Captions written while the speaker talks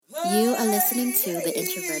You are listening to The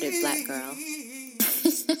Introverted Black Girl.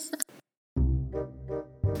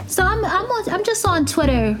 So I'm just on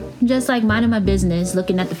Twitter, just like minding my business,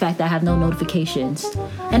 looking at the fact that I have no notifications.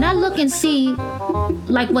 And I look and see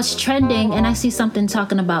like what's trending, and I see something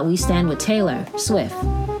talking about We Stand with Taylor Swift.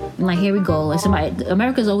 And like, here we go. And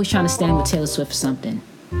America's always trying to stand with Taylor Swift for something.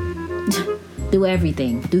 Do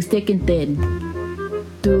everything. Do thick and thin.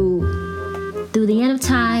 Through the end of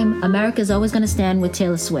time, America's always going to stand with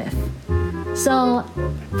Taylor Swift. So,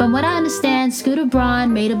 from what I understand, Scooter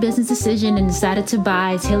Braun made a business decision and decided to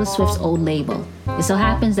buy Taylor Swift's old label. It so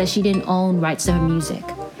happens that she didn't own rights to her music.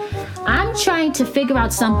 I'm trying to figure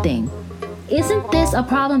out something. Isn't this a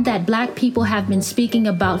problem that black people have been speaking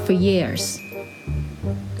about for years?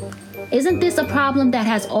 Isn't this a problem that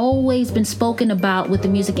has always been spoken about with the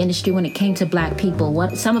music industry when it came to black people?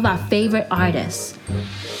 Some of our favorite artists,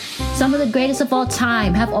 some of the greatest of all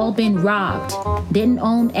time, have all been robbed, didn't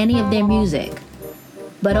own any of their music.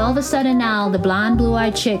 But all of a sudden now, the blonde,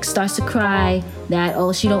 blue-eyed chick starts to cry that,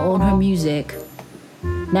 oh, she don't own her music.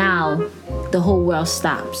 Now, the whole world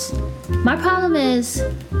stops. My problem is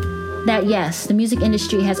that, yes, the music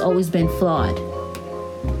industry has always been flawed.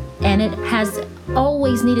 And it has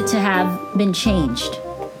always needed to have been changed.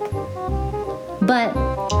 But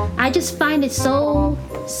I just find it so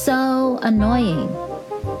annoying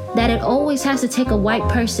that it always has to take a white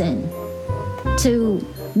person to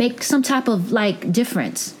make some type of like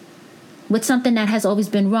difference with something that has always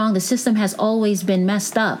been wrong. The system has always been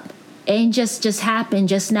messed up. It ain't just happened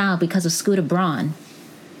just now because of Scooter Braun.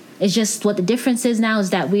 It's just what the difference is now is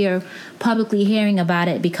that we are publicly hearing about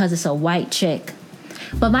it because it's a white chick.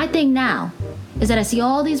 But my thing now is that I see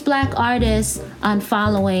all these black artists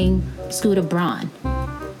unfollowing Scooter Braun.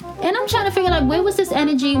 And I'm trying to figure like, where was this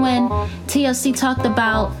energy when TLC talked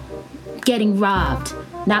about getting robbed,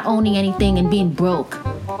 not owning anything and being broke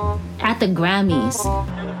at the Grammys?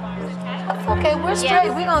 That's okay, we're straight.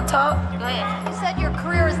 We're going to talk. Go ahead. You said your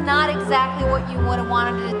career is not exactly what you would have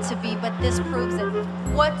wanted it to be, but this proves it.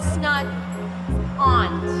 What's not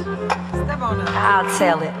on? Step on it. I'll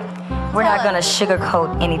tell it. We're not going to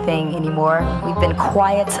sugarcoat anything anymore. We've been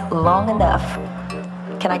quiet long enough.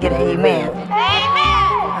 Can I get an amen? Amen!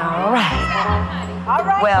 All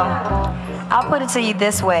right. Well, I'll put it to you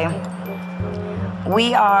this way.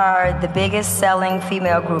 We are the biggest selling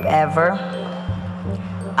female group ever.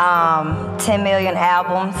 10 million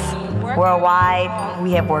albums worldwide.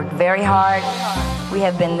 We have worked very hard. We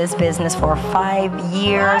have been in this business for 5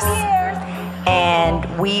 years. And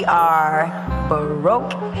we are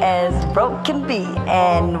broke as broke can be.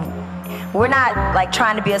 And we're not like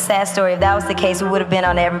trying to be a sad story. If that was the case, we would have been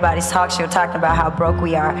on everybody's talk show talking about how broke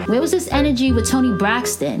we are. Where was this energy with Toni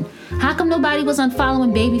Braxton? How come nobody was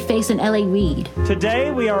unfollowing Babyface and L.A. Reid?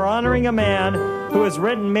 Today we are honoring a man who has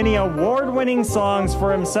written many award-winning songs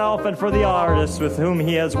for himself and for the artists with whom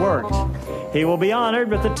he has worked. He will be honored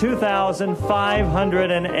with the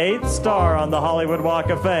 2,508th star on the Hollywood Walk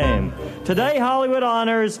of Fame. Today, Hollywood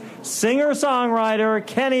honors singer-songwriter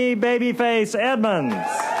Kenny Babyface Edmonds.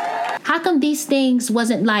 How come these things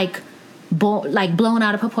wasn't like blown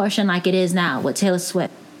out of proportion like it is now with Taylor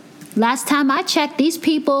Swift? Last time I checked, these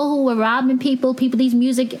people who were robbing people, these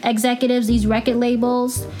music executives, these record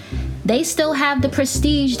labels, they still have the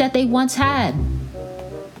prestige that they once had.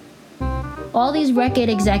 All these record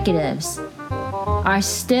executives are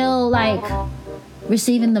still like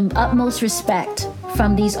receiving the utmost respect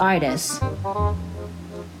from these artists.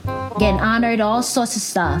 Getting honored, all sorts of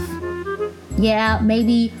stuff. Yeah,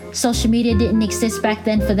 maybe social media didn't exist back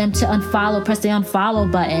then for them to press the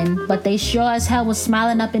unfollow button, but they sure as hell was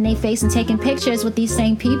smiling up in their face and taking pictures with these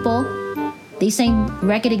same people. These same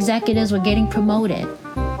record executives were getting promoted,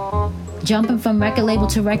 jumping from record label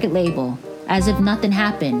to record label as if nothing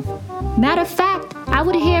happened. Matter of fact, I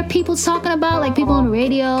would hear people talking about, like people on the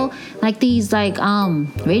radio, like these like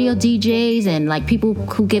radio DJs and like people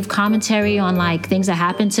who give commentary on like things that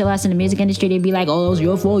happen to us in the music industry. They'd be like, oh, that was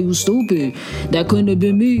your fault, you stupid. That couldn't have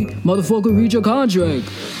been me. Motherfucker, read your contract.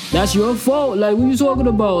 That's your fault. Like, what you talking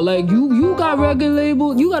about? Like, you got a record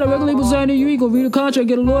label signing, you ain't gonna read a contract,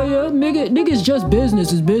 get a lawyer. Nigga's just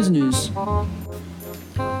business, is business.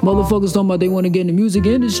 Motherfuckers talking about they want to get in the music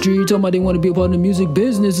industry, talking about they want to be a part of the music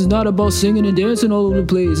business. It's not about singing and dancing all over the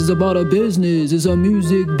place. It's about a business. It's a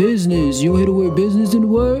music business. You don't hear the word business in the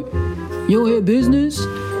word? You don't hear business?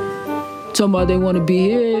 Talking about they want to be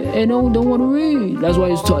here and don't want to read. That's why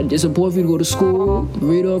it's important for you to go to school,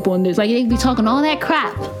 read up on this. Like, they be talking all that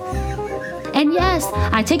crap. And yes,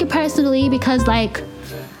 I take it personally because, like,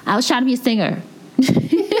 I was trying to be a singer.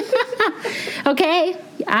 Okay?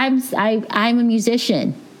 I'm a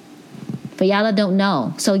musician. But y'all don't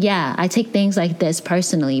know. So yeah, I take things like this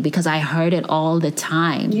personally because I heard it all the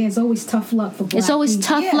time. Yeah, it's always tough luck for black It's always people.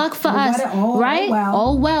 tough luck for us, right?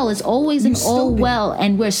 Oh well, it's always an oh well,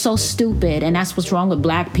 and we're so stupid, and that's what's wrong with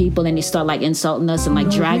black people, and they start like insulting us and like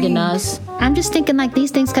dragging us. I'm just thinking like these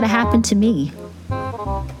things could have happened to me.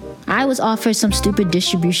 I was offered some stupid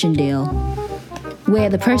distribution deal where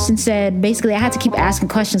the person said, basically I had to keep asking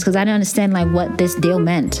questions because I didn't understand like what this deal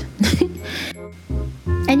meant.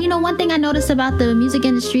 And you know, one thing I noticed about the music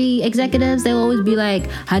industry executives, they'll always be like,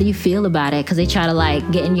 how do you feel about it? Because they try to like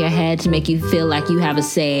get in your head to make you feel like you have a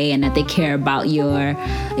say and that they care about your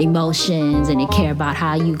emotions and they care about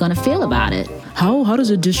how you're going to feel about it. How does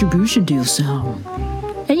a distribution deal sound?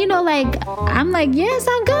 And you know, like, I'm like, yes,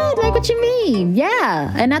 I'm good. Like, what you mean?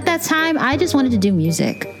 Yeah. And at that time, I just wanted to do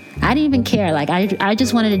music. I didn't even care. Like, I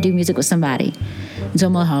just wanted to do music with somebody. And so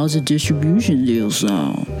I'm like, how's a distribution deal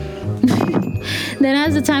sound? Then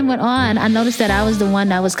as the time went on, I noticed that I was the one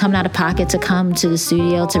that was coming out of pocket to come to the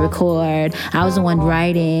studio to record. I was the one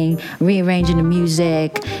writing, rearranging the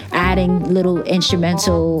music, adding little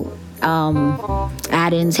instrumental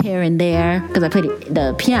add-ins here and there because I played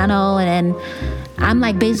the piano, and then I'm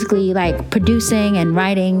like basically like producing and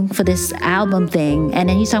writing for this album thing. And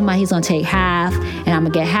then he's talking about he's gonna take half and I'm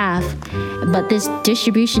gonna get half. But this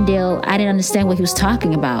distribution deal, I didn't understand what he was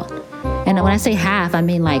talking about. And when I say half, I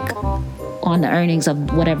mean like on the earnings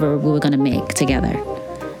of whatever we were gonna make together.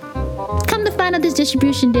 Come to find out, this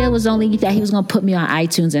distribution deal was only that he was gonna put me on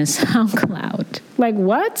iTunes and SoundCloud. Like,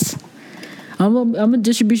 what? I'm a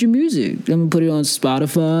distribution music. I'm gonna put it on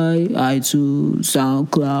Spotify, iTunes,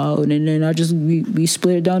 SoundCloud, and then we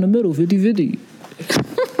split it down the middle, 50-50.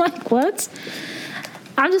 Like, what?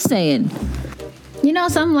 I'm just saying. You know,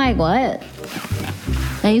 so I'm like, what?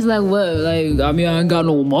 And he's like, what? Like, I mean, I ain't got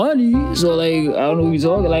no money. So, like, I don't know what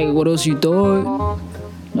you're talking. Like, what else you thought?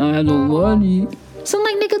 I have no money. So I'm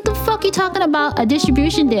like, nigga, what the fuck you talking about? A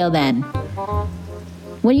distribution deal then?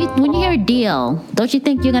 When you hear a deal, don't you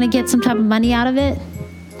think you're gonna get some type of money out of it?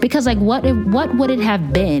 Because like, what would it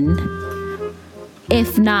have been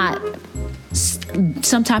if not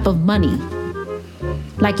some type of money?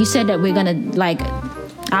 Like you said that we're gonna like,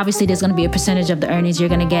 obviously there's gonna be a percentage of the earnings you're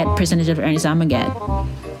gonna get, percentage of the earnings I'm gonna get.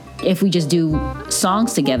 If we just do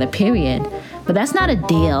songs together, period. But that's not a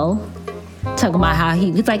deal. Talking about how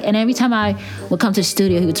it's like, and every time I would come to the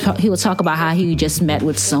studio, he would talk about how he just met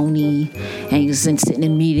with Sony and he was sitting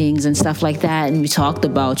in meetings and stuff like that, and we talked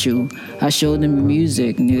about you. I showed him the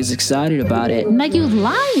music and he was excited about it. And like, he was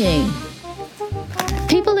lying.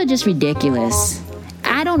 People are just ridiculous.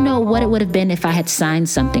 I don't know what it would have been if I had signed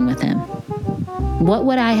something with him. What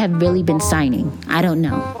would I have really been signing? I don't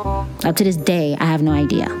know. Up to this day, I have no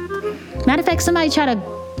idea. Matter of fact,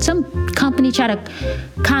 some company try to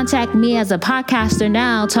contact me as a podcaster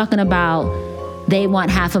now, talking about they want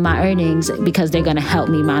half of my earnings because they're going to help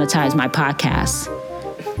me monetize my podcast,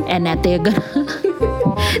 and that they're going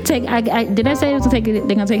to take. Did I say they're going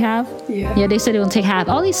to take half? Yeah, they said they're going to take half.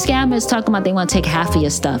 All these scammers talking about they want to take half of your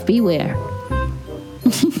stuff. Beware.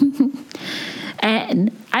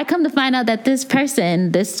 And I come to find out that this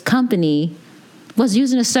person, this company, was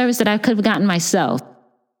using a service that I could have gotten myself.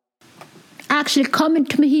 Actually coming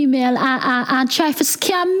to my email and try to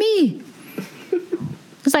scam me.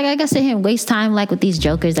 It's like, I gotta sit here and waste time like with these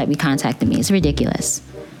jokers that be contacting me. It's ridiculous.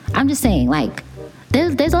 I'm just saying, like,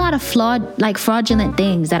 there's a lot of fraudulent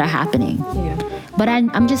things that are happening. Yeah. But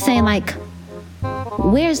I'm just saying, like,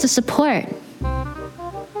 where's the support?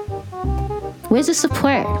 Where's the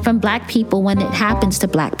support from black people when it happens to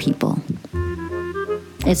black people?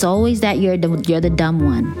 It's always that you're the dumb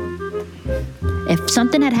one. If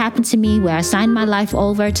something had happened to me where I signed my life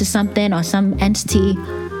over to something or some entity,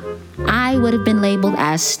 I would have been labeled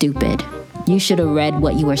as stupid. You should have read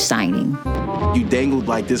what you were signing. You dangled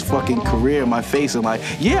like this fucking career in my face. I'm like,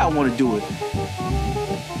 yeah, I want to do it.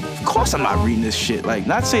 Of course I'm not reading this shit. Like,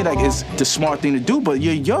 not say like it's the smart thing to do, but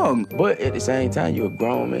you're young. But at the same time, you're a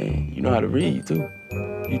grown man. You know how to read, too.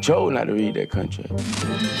 You chose not to read that contract.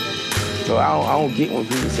 So I don't get when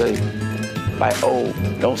people say, like, oh,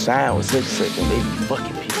 don't sign with such and such, and they be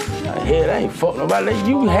fucking people. Like, hell, they ain't fuck nobody.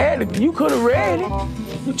 You could have read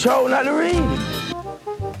it. You chose not to read it.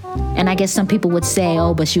 And I guess some people would say,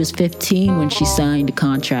 oh, but she was 15 when she signed the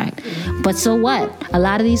contract. But so what? A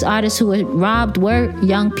lot of these artists who were robbed were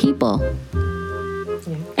young people.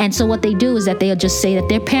 Yeah. And so what they do is that they'll just say that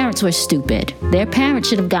their parents were stupid. Their parents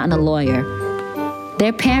should have gotten a lawyer.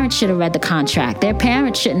 Their parents should have read the contract. Their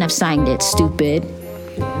parents shouldn't have signed it, stupid.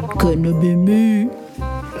 Couldn't have been me.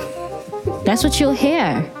 That's what you'll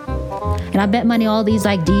hear. And I bet money all these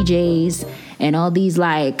like DJs and all these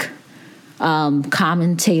like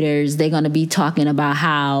commentators, they're going to be talking about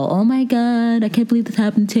how, oh my God, I can't believe this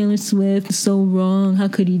happened to Taylor Swift. It's so wrong. How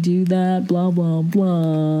could he do that? Blah, blah,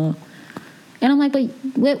 blah. And I'm like, but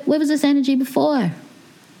where was this energy before?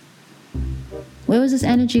 Where was this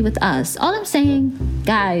energy with us? All I'm saying,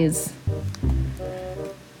 guys,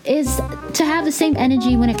 is to have the same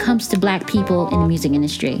energy when it comes to black people in the music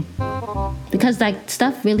industry. Because, like,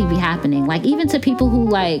 stuff really be happening. Like, even to people who,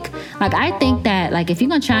 like I think that, like, if you're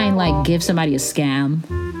going to try and, like, give somebody a scam,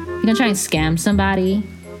 you're going to try and scam somebody.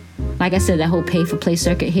 Like I said, that whole pay-for-play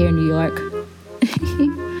circuit here in New York.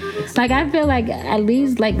 Like, I feel like at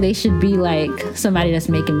least, like, they should be, like, somebody that's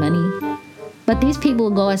making money. But these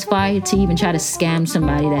people go as far to even try to scam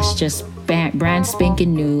somebody that's just brand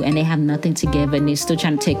spanking new and they have nothing to give and they're still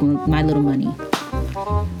trying to take my little money.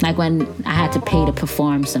 Like when I had to pay to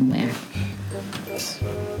perform somewhere.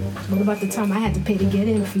 What about the time I had to pay to get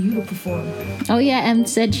in for you to perform? Oh, yeah, Em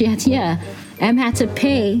said Em had to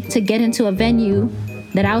pay to get into a venue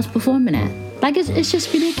that I was performing at. Like, it's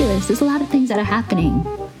just ridiculous. There's a lot of things that are happening.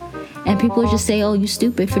 And people just say, oh, you're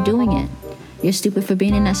stupid for doing it. You're stupid for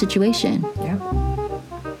being in that situation. Yep.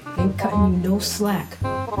 Ain't cutting you no slack.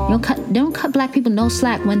 Don't cut black people no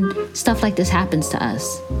slack when stuff like this happens to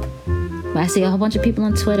us. But I see a whole bunch of people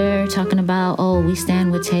on Twitter talking about, oh, we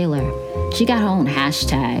stand with Taylor. She got her own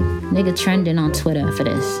hashtag. Nigga trending on Twitter for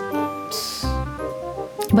this.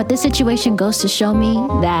 But this situation goes to show me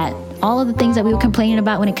that all of the things that we were complaining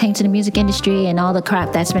about when it came to the music industry and all the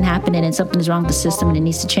crap that's been happening and something is wrong with the system and it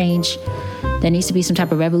needs to change. There needs to be some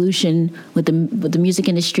type of revolution with the music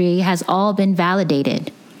industry. It has all been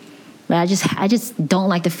validated. But I just don't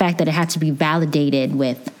like the fact that it had to be validated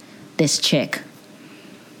with this chick.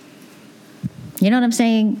 You know what I'm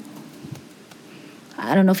saying?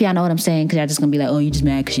 I don't know if y'all know what I'm saying because y'all just going to be like, oh, you just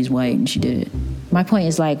mad because she's white and she did it. My point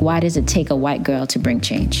is, like, why does it take a white girl to bring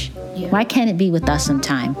change? Yeah. Why can't it be with us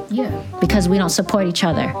sometime? Yeah. Because we don't support each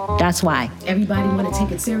other. That's why. Everybody want to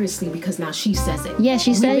take it seriously because now she says it. Yeah,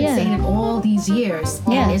 she said, We've been saying it all these years.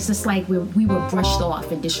 Yeah. And it's just like we were brushed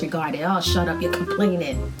off and disregarded. Oh, shut up, you're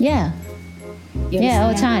complaining. Yeah. Yeah,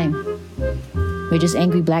 all the time. We're just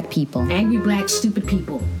angry black people. Angry black, stupid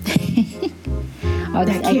people.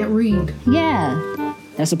 That can't read. Yeah.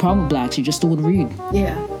 That's the problem with blacks. You just don't read.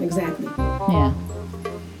 Yeah, exactly. Yeah.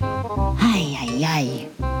 Ay.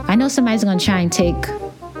 I know somebody's going to try and take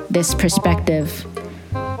this perspective,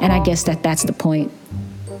 and I guess that's the point.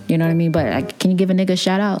 You know what I mean? But can you give a nigga a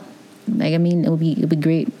shout out? Like, I mean, it would be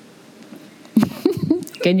great.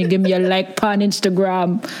 Can you give me a like on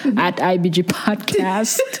Instagram at IBG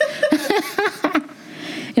Podcast?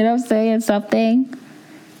 You know what I'm saying? Something.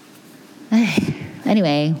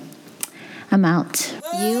 Anyway, I'm out.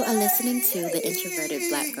 You are listening to the Introverted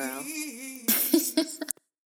Black Girl.